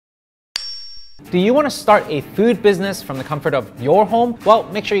Do you want to start a food business from the comfort of your home? Well,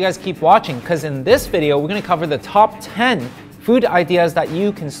 make sure you guys keep watching, because in this video, we're going to cover the top 10 food ideas that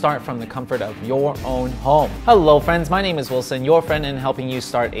you can start from the comfort of your own home. Hello friends, my name is Wilson, your friend in helping you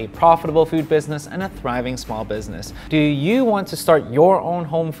start a profitable food business and a thriving small business. Do you want to start your own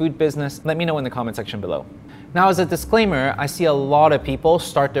home food business? Let me know in the comment section below. Now, as a disclaimer, I see a lot of people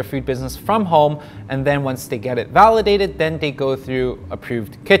start their food business from home, and then once they get it validated, then they go through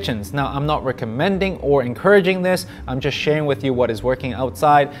approved kitchens. Now, I'm not recommending or encouraging this. I'm just sharing with you what is working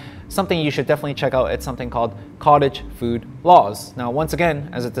outside. Something you should definitely check out, it's something called Cottage Food Laws. Now, once again,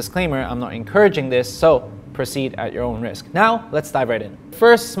 as a disclaimer, I'm not encouraging this, so proceed at your own risk. Now, let's dive right in.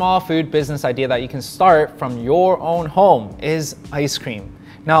 First small food business idea that you can start from your own home is ice cream.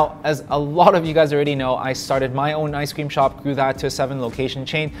 Now, as a lot of you guys already know, I started my own ice cream shop, grew that to a 7-location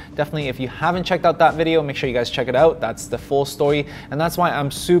chain. Definitely, if you haven't checked out that video, make sure you guys check it out. That's the full story. And that's why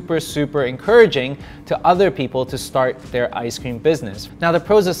I'm super encouraging to other people to start their ice cream business. Now, the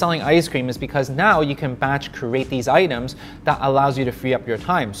pros of selling ice cream is because now you can batch create these items that allows you to free up your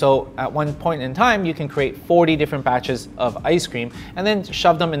time. So at one point in time, you can create 40 different batches of ice cream and then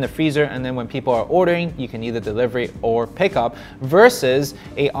shove them in the freezer. And then when people are ordering, you can either delivery or pick up, versus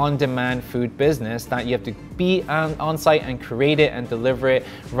a on-demand food business that you have to be on site and create it and deliver it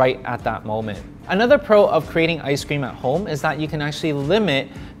right at that moment. Another pro of creating ice cream at home is that you can actually limit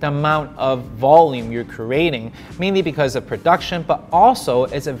the amount of volume you're creating, mainly because of production, but also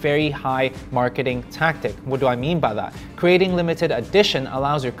it's a very high marketing tactic. What do I mean by that? Creating limited edition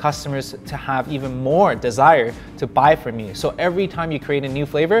allows your customers to have even more desire to buy from you. So every time you create a new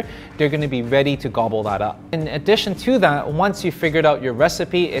flavor, they're going to be ready to gobble that up. In addition to that, once you figured out your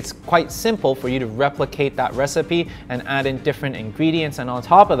recipe, it's quite simple for you to replicate that recipe and add in different ingredients. And on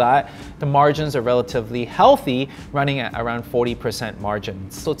top of that, the margins are relatively healthy, running at around 40%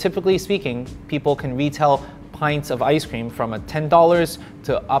 margins. So typically speaking, people can retail pints of ice cream from $10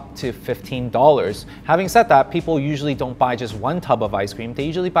 to up to $15. Having said that, people usually don't buy just one tub of ice cream. They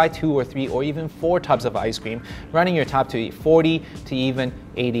usually buy 2 or 3 or even 4 tubs of ice cream, running your tab to $40 to even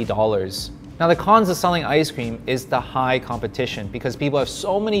 $80. Now, the cons of selling ice cream is the high competition, because people have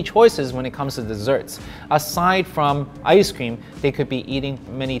so many choices when it comes to desserts. Aside from ice cream, they could be eating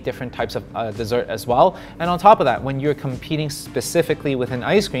many different types of dessert as well. And on top of that, when you're competing specifically within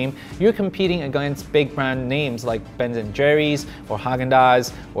ice cream, you're competing against big brand names like Ben & Jerry's or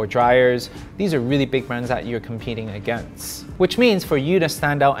Häagen-Dazs or Dreyer's. These are really big brands that you're competing against. Which means for you to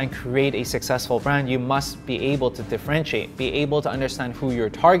stand out and create a successful brand, you must be able to differentiate, be able to understand who you're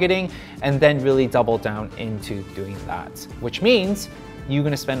targeting, and then really double down into doing that, which means you're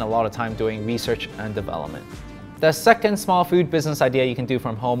going to spend a lot of time doing research and development. The second small food business idea you can do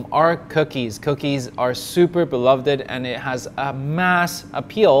from home are cookies. Cookies are super beloved, and it has a mass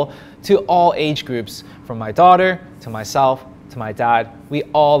appeal to all age groups, from my daughter to myself to my dad. We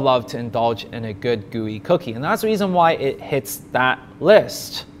all love to indulge in a good gooey cookie, and that's the reason why it hits that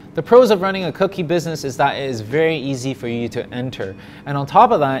list. The pros of running a cookie business is that it is very easy for you to enter. And on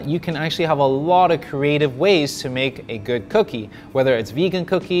top of that, you can actually have a lot of creative ways to make a good cookie, whether it's vegan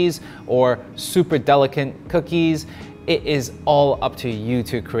cookies or super delicate cookies. It is all up to you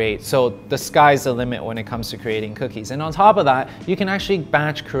to create. So the sky's the limit when it comes to creating cookies. And on top of that, you can actually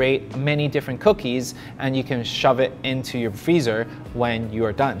batch create many different cookies, and you can shove it into your freezer when you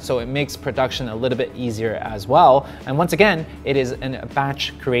are done. So it makes production a little bit easier as well. And once again, it is a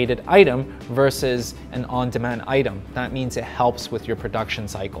batch created item versus an on-demand item. That means it helps with your production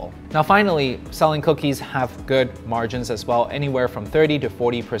cycle. Now finally, selling cookies have good margins as well, anywhere from 30 to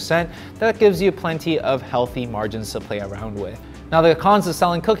 40%. That gives you plenty of healthy margins to play around with. Now, the cons of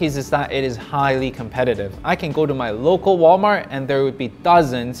selling cookies is that it is highly competitive. I can go to my local Walmart and there would be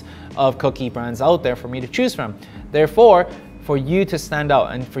dozens of cookie brands out there for me to choose from. Therefore, for you to stand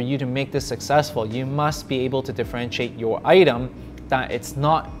out and for you to make this successful, you must be able to differentiate your item, that it's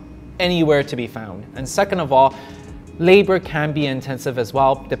not anywhere to be found. And second of all, labor can be intensive as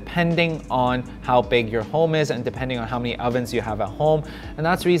well, depending on how big your home is and depending on how many ovens you have at home. And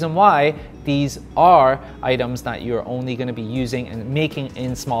that's the reason why these are items that you're only going to be using and making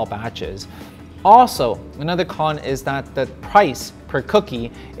in small batches. Also, another con is that the price per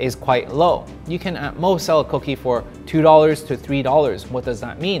cookie is quite low. You can at most sell a cookie for $2 to $3. What does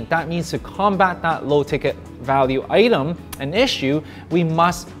that mean? That means to combat that low ticket value item, an issue, we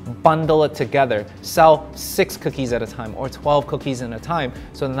must bundle it together. Sell 6 cookies at a time or 12 cookies at a time,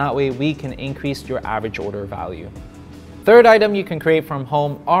 so that way we can increase your average order value. Third item you can create from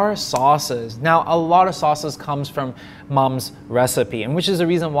home are sauces. Now, a lot of sauces comes from mom's recipe, and which is the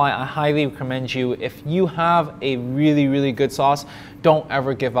reason why I highly recommend you, if you have a really, really good sauce, don't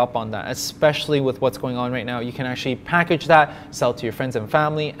ever give up on that, especially with what's going on right now. You can actually package that, sell to your friends and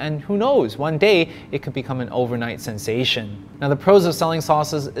family, and who knows, one day it could become an overnight sensation. Now, the pros of selling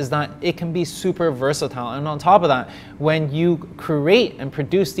sauces is that it can be super versatile, and on top of that, when you create and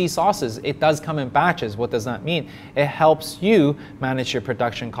produce these sauces, it does come in batches. What does that mean? It helps you manage your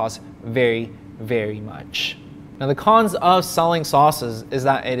production costs very, very much. Now, the cons of selling sauces is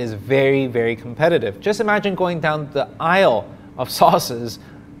that it is very, very competitive. Just imagine going down the aisle of sauces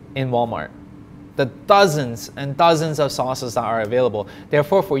in Walmart. The dozens and dozens of sauces that are available.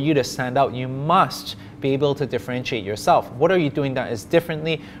 Therefore, for you to stand out, you must be able to differentiate yourself. What are you doing that is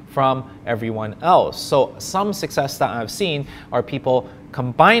differently from everyone else? So some success that I've seen are people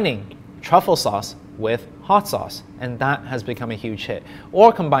combining truffle sauce with hot sauce, and that has become a huge hit.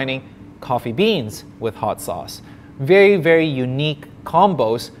 Or combining coffee beans with hot sauce. Very, very unique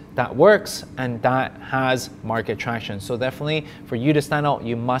combos that works and that has market traction. So definitely for you to stand out,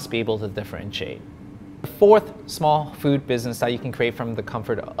 you must be able to differentiate. The fourth small food business that you can create from the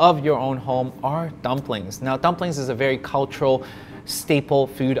comfort of your own home are dumplings. Now, dumplings is a very cultural staple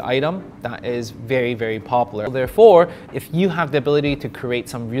food item that is very, very popular. Therefore, if you have the ability to create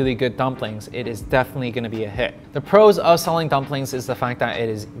some really good dumplings, it is definitely going to be a hit. The pros of selling dumplings is the fact that it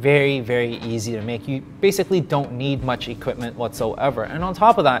is very, very easy to make. You basically don't need much equipment whatsoever. And on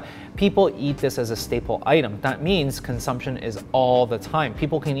top of that, people eat this as a staple item. That means consumption is all the time.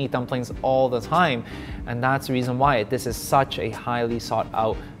 People can eat dumplings all the time. And that's the reason why this is such a highly sought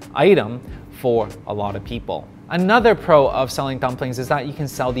out item for a lot of people. Another pro of selling dumplings is that you can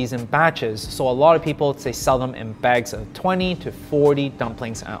sell these in batches. So a lot of people, they sell them in bags of 20 to 40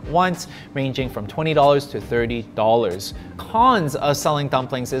 dumplings at once, ranging from $20 to $30. Cons of selling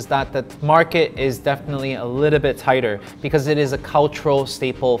dumplings is that the market is definitely a little bit tighter because it is a cultural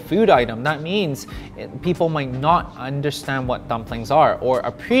staple food item. That means people might not understand what dumplings are or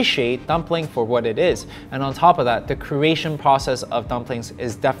appreciate dumpling for what it is. And on top of that, the creation process of dumplings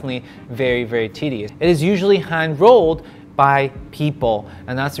is definitely very, very tedious. It is usually hand-rolled by people,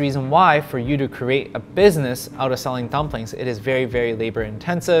 and that's the reason why for you to create a business out of selling dumplings, it is very, very labor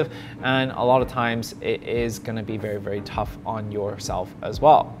intensive, and a lot of times it is going to be very, very tough on yourself as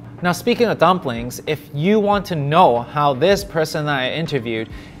well. Now, speaking of dumplings, if you want to know how this person that I interviewed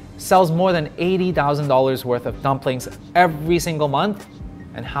sells more than $80,000 worth of dumplings every single month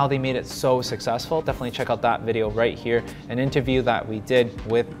and how they made it so successful, definitely check out that video right here, an interview that we did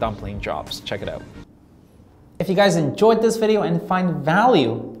with Dumpling Drops. Check it out. If you guys enjoyed this video and find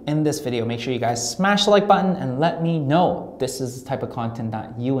value in this video, make sure you guys smash the like button and let me know this is the type of content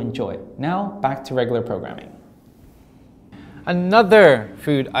that you enjoy. Now, back to regular programming. Another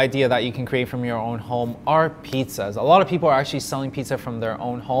food idea that you can create from your own home are pizzas. A lot of people are actually selling pizza from their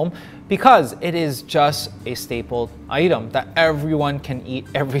own home because it is just a staple item that everyone can eat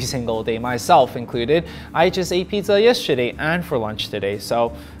every single day, myself included. I just ate pizza yesterday and for lunch today,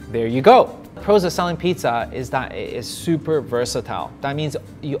 so there you go. The pros of selling pizza is that it is super versatile. That means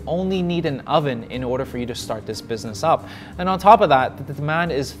you only need an oven in order for you to start this business up. And on top of that, the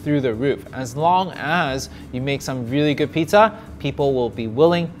demand is through the roof. As long as you make some really good pizza, people will be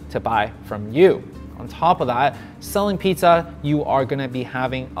willing to buy from you. On top of that, selling pizza, you are going to be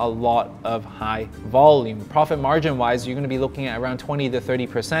having a lot of high volume. Profit margin wise, you're going to be looking at around 20 to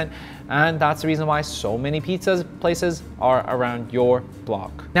 30%. And that's the reason why so many pizza places are around your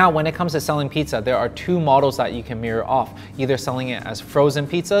block. Now, when it comes to selling pizza, there are two models that you can mirror off, either selling it as frozen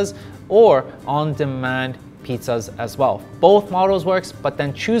pizzas or on-demand pizzas as well. Both models works, but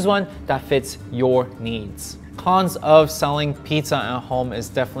then choose one that fits your needs. Cons of selling pizza at home is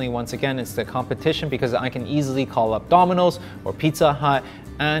definitely, once again, it's the competition, because I can easily call up Domino's or Pizza Hut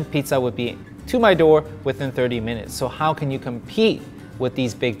and pizza would be to my door within 30 minutes. So how can you compete with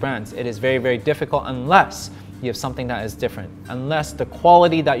these big brands? It is very, very difficult unless you have something that is different, unless the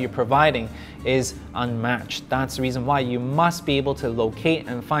quality that you're providing is unmatched. That's the reason why you must be able to locate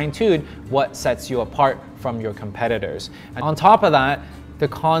and fine-tune what sets you apart from your competitors. And on top of that, the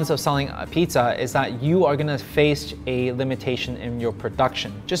cons of selling a pizza is that you are gonna face a limitation in your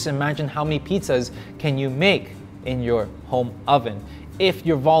production. Just imagine how many pizzas can you make in your home oven. If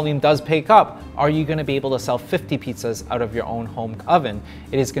your volume does pick up, are you gonna be able to sell 50 pizzas out of your own home oven?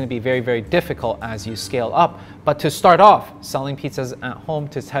 It is gonna be very, very difficult as you scale up. But to start off, selling pizzas at home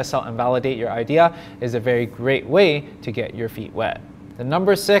to test out and validate your idea is a very great way to get your feet wet. The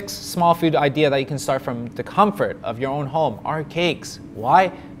number 6 small food idea that you can start from the comfort of your own home are cakes.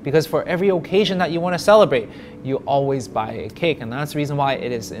 Why? because for every occasion that you want to celebrate, you always buy a cake, and that's the reason why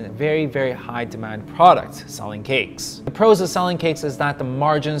it is a very, very high demand product, selling cakes. The pros of selling cakes is that the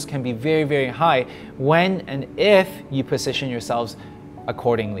margins can be very, very high when and if you position yourselves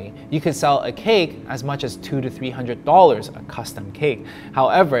accordingly. You could sell a cake as much as $200 to $300, a custom cake.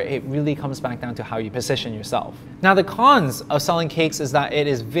 However, it really comes back down to how you position yourself. Now, the cons of selling cakes is that it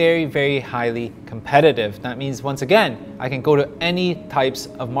is very, very highly competitive. That means, once again, I can go to any types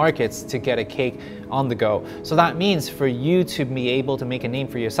of markets to get a cake on the go. So that means for you to be able to make a name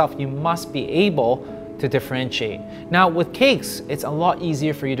for yourself, you must be able to differentiate. Now, with cakes, it's a lot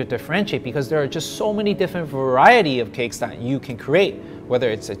easier for you to differentiate because there are just so many different variety of cakes that you can create, whether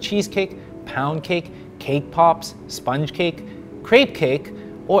it's a cheesecake, pound cake, cake pops, sponge cake, crepe cake,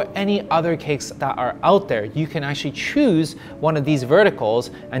 or any other cakes that are out there. You can actually choose one of these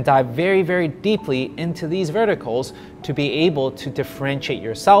verticals and dive very, very deeply into these verticals to be able to differentiate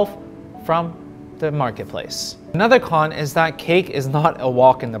yourself from the marketplace. Another con is that cake is not a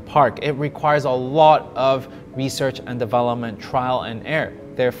walk in the park. It requires a lot of research and development, trial and error.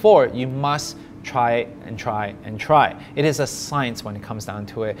 Therefore, you must try and try and try. It is a science when it comes down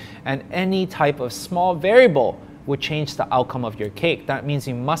to it, and any type of small variable would change the outcome of your cake. That means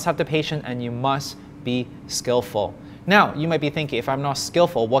you must have the patience and you must be skillful. Now, you might be thinking, if I'm not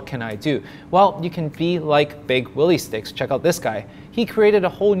skillful, what can I do? Well, you can be like Big Willie Sticks. Check out this guy. He created a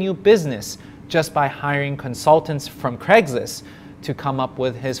whole new business just by hiring consultants from Craigslist to come up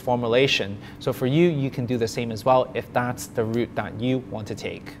with his formulation. So for you, you can do the same as well if that's the route that you want to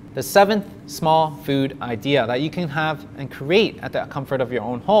take. The seventh small food idea that you can have and create at the comfort of your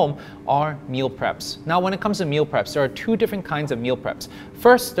own home are meal preps. Now, when it comes to meal preps, there are two different kinds of meal preps.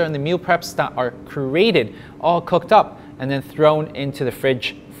 First, there are the meal preps that are created, all cooked up, and then thrown into the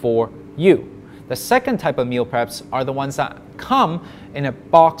fridge for you. The second type of meal preps are the ones that come in a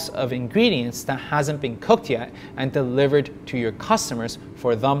box of ingredients that hasn't been cooked yet and delivered to your customers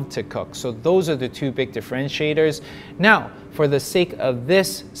for them to cook. So those are the two big differentiators. Now, for the sake of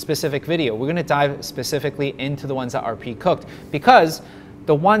this specific video, we're gonna dive specifically into the ones that are pre-cooked, because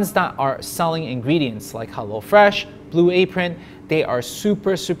the ones that are selling ingredients like HelloFresh, Blue Apron, they are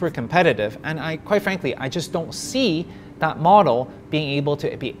super, super competitive. And quite frankly, I just don't see that model being able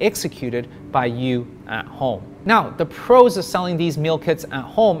to be executed by you at home. Now, the pros of selling these meal kits at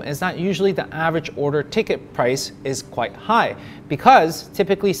home is that usually the average order ticket price is quite high, because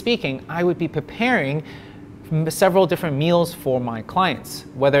typically speaking, I would be preparing several different meals for my clients,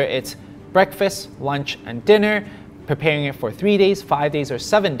 whether it's breakfast, lunch, and dinner, preparing it for 3 days, 5 days, or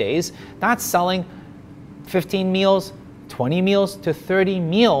 7 days. That's selling 15 meals, 20 meals to 30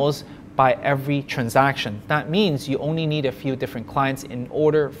 meals by every transaction. That means you only need a few different clients in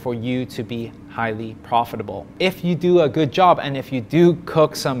order for you to be highly profitable. If you do a good job and if you do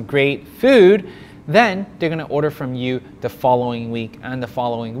cook some great food, then they're gonna order from you the following week and the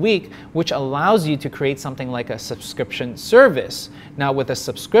following week, which allows you to create something like a subscription service. Now, with a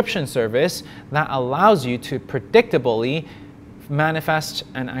subscription service, that allows you to predictably manifest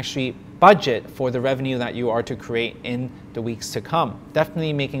and actually budget for the revenue that you are to create in the weeks to come.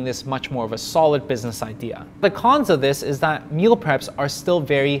 Definitely making this much more of a solid business idea. The cons of this is that meal preps are still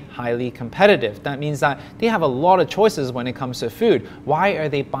very highly competitive. That means that they have a lot of choices when it comes to food. Why are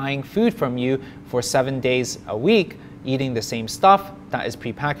they buying food from you for 7 days a week, eating the same stuff that is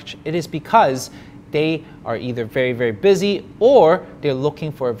prepackaged? It is because they are either very, very busy, or they're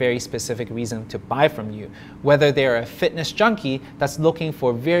looking for a very specific reason to buy from you. Whether they're a fitness junkie that's looking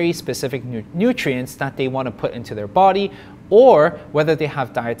for very specific nutrients that they want to put into their body, or whether they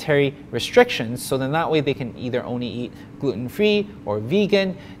have dietary restrictions, so then that way they can either only eat gluten-free or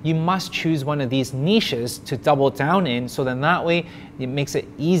vegan. You must choose one of these niches to double down in, so then that way it makes it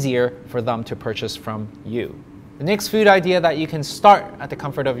easier for them to purchase from you. The next food idea that you can start at the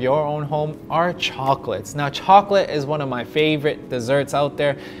comfort of your own home are chocolates. Now, chocolate is one of my favorite desserts out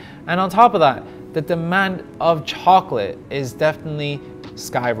there. And on top of that, the demand of chocolate is definitely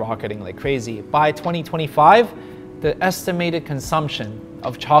skyrocketing like crazy. By 2025, the estimated consumption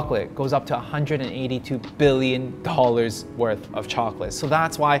of chocolate goes up to $182 billion worth of chocolate. So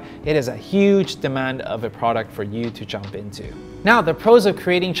that's why it is a huge demand of a product for you to jump into. Now, the pros of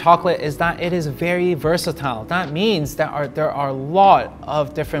creating chocolate is that it is very versatile. That means there are a lot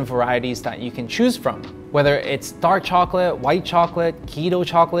of different varieties that you can choose from. Whether it's dark chocolate, white chocolate, keto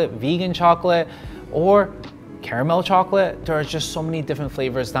chocolate, vegan chocolate, or caramel chocolate, there are just so many different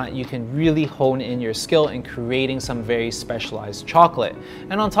flavors that you can really hone in your skill in creating some very specialized chocolate.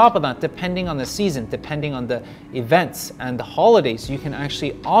 And on top of that, depending on the season, depending on the events and the holidays, you can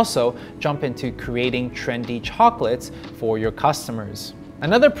actually also jump into creating trendy chocolates for your customers.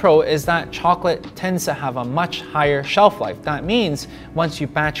 Another pro is that chocolate tends to have a much higher shelf life. That means once you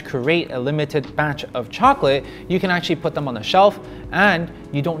batch create a limited batch of chocolate, you can actually put them on the shelf and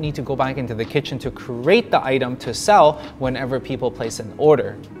you don't need to go back into the kitchen to create the item to sell whenever people place an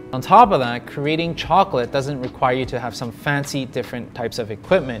order. On top of that, creating chocolate doesn't require you to have some fancy different types of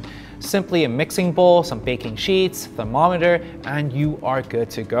equipment. Simply a mixing bowl, some baking sheets, thermometer, and you are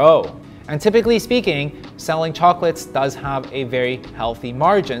good to go. And typically speaking, selling chocolates does have a very healthy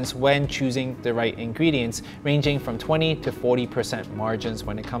margins when choosing the right ingredients, ranging from 20 to 40% margins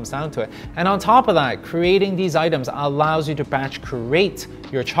when it comes down to it. And on top of that, creating these items allows you to batch create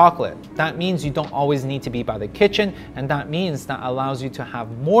your chocolate. That means you don't always need to be by the kitchen, and that means that allows you to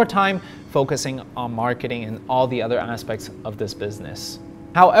have more time focusing on marketing and all the other aspects of this business.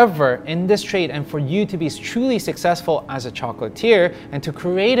 However, in this trade, and for you to be truly successful as a chocolatier and to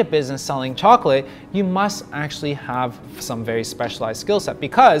create a business selling chocolate, you must actually have some very specialized skill set,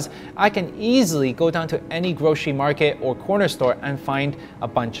 because I can easily go down to any grocery market or corner store and find a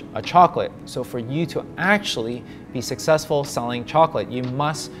bunch of chocolate. So for you to actually be successful selling chocolate, you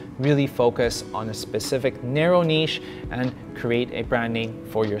must really focus on a specific narrow niche and create a brand name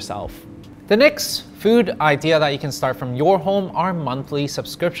for yourself. The next food idea that you can start from your home are monthly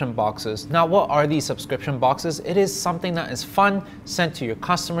subscription boxes. Now, what are these subscription boxes? It is something that is fun, sent to your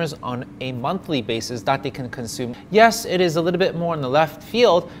customers on a monthly basis that they can consume. Yes, it is a little bit more in the left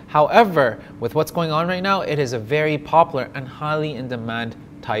field. However, with what's going on right now, it is a very popular and highly in demand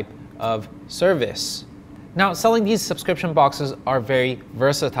type of service. Now, selling these subscription boxes are very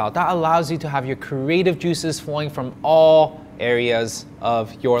versatile. That allows you to have your creative juices flowing from all areas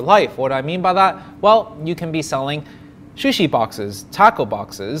of your life. What do I mean by that? Well, you can be selling sushi boxes, taco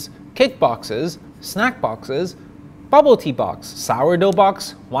boxes, cake boxes, snack boxes, bubble tea box, sourdough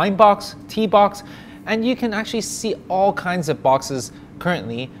box, wine box, tea box, and you can actually see all kinds of boxes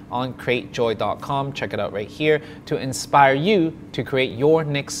currently on createjoy.com. Check it out right here to inspire you to create your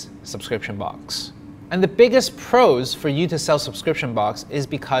next subscription box. And the biggest pros for you to sell subscription box is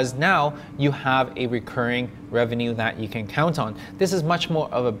because now you have a recurring revenue that you can count on. This is much more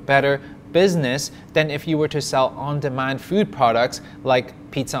of a better business than if you were to sell on-demand food products like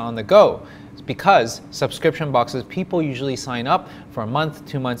pizza on the go. Because subscription boxes, people usually sign up for a month,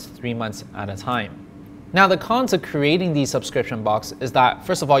 2 months, 3 months at a time. Now, the cons of creating these subscription boxes is that,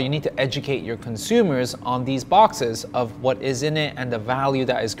 first of all, you need to educate your consumers on these boxes of what is in it and the value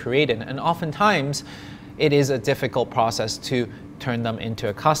that is created. And oftentimes, it is a difficult process to turn them into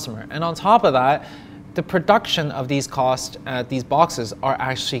a customer. And on top of that, the production of these these boxes are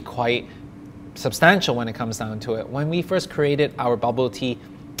actually quite substantial when it comes down to it. When we first created our bubble tea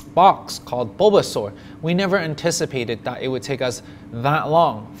box called Bulbasaur, we never anticipated that it would take us that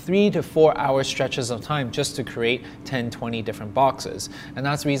long, 3 to 4 hour stretches of time just to create 10, 20 different boxes. And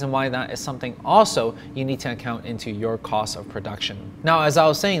that's the reason why that is something also you need to account into your cost of production. Now, as I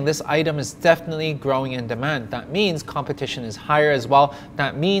was saying, this item is definitely growing in demand. That means competition is higher as well.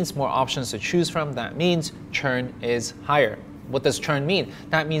 That means more options to choose from. That means churn is higher. What does churn mean?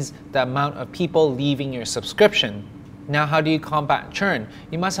 That means the amount of people leaving your subscription. Now, how do you combat churn?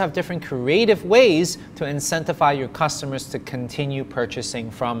 You must have different creative ways to incentivize your customers to continue purchasing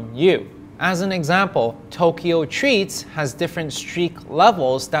from you. As an example, Tokyo Treats has different streak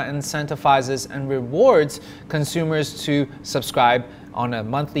levels that incentivizes and rewards consumers to subscribe on a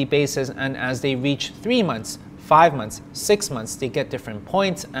monthly basis, and as they reach 3 months, 5 months, 6 months, they get different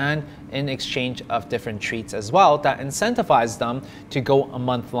points and in exchange of different treats as well that incentivize them to go a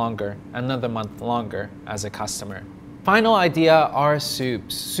month longer, another month longer as a customer. Final idea are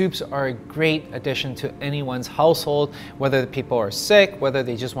soups. Soups are a great addition to anyone's household, whether the people are sick, whether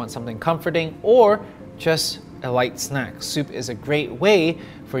they just want something comforting, or just a light snack. Soup is a great way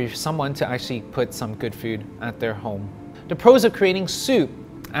for someone to actually put some good food at their home. The pros of creating soup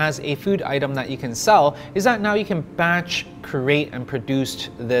as a food item that you can sell is that now you can batch, create, and produce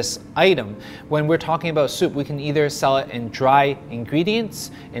this item. When we're talking about soup, we can either sell it in dry ingredients,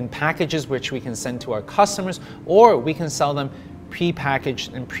 in packages which we can send to our customers, or we can sell them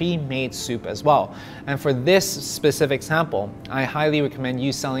pre-packaged and pre-made soup as well. And for this specific sample, I highly recommend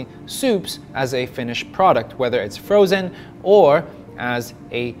you selling soups as a finished product, whether it's frozen or as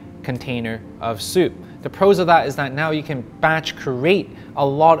a container of soup. The pros of that is that now you can batch create a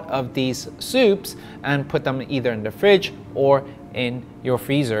lot of these soups and put them either in the fridge or in your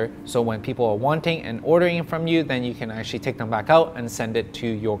freezer. So when people are wanting and ordering from you, then you can actually take them back out and send it to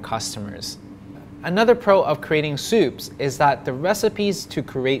your customers. Another pro of creating soups is that the recipes to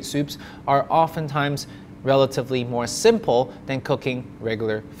create soups are oftentimes relatively more simple than cooking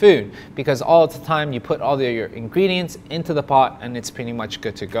regular food, because all the time you put all your ingredients into the pot and it's pretty much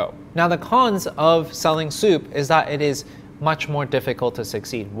good to go. Now, the cons of selling soup is that it is much more difficult to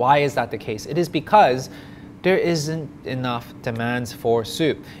succeed. Why is that the case? It is because there isn't enough demands for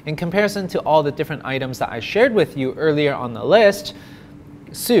soup. In comparison to all the different items that I shared with you earlier on the list,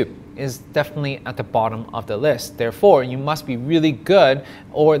 soup is definitely at the bottom of the list. Therefore, you must be really good,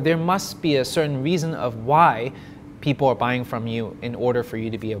 or there must be a certain reason of why people are buying from you in order for you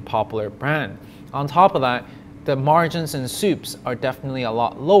to be a popular brand. On top of that, the margins in soups are definitely a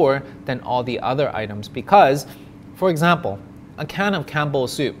lot lower than all the other items because, for example, a can of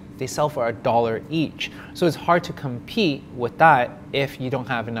Campbell's soup, they sell for $1 each. So it's hard to compete with that if you don't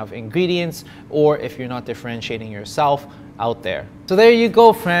have enough ingredients or if you're not differentiating yourself out there. So there you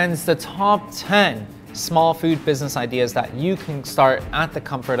go, friends, the top 10 small food business ideas that you can start at the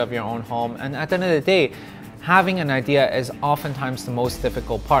comfort of your own home. And at the end of the day, having an idea is oftentimes the most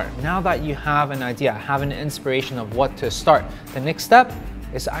difficult part. Now that you have an idea, have an inspiration of what to start, the next step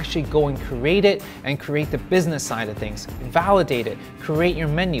is to actually go and create it and create the business side of things. Validate it, create your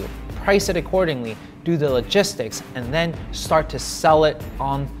menu, price it accordingly, do the logistics, and then start to sell it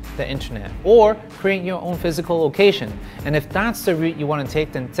on the internet or create your own physical location. And if that's the route you want to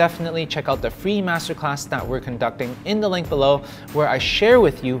take, then definitely check out the free masterclass that we're conducting in the link below, where I share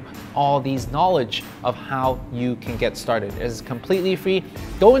with you all these knowledge of how you can get started. It is completely free.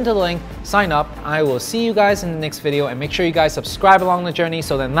 Go into the link, sign up. I will see you guys in the next video, and make sure you guys subscribe along the journey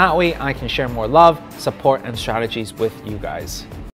so then that way I can share more love, support, and strategies with you guys.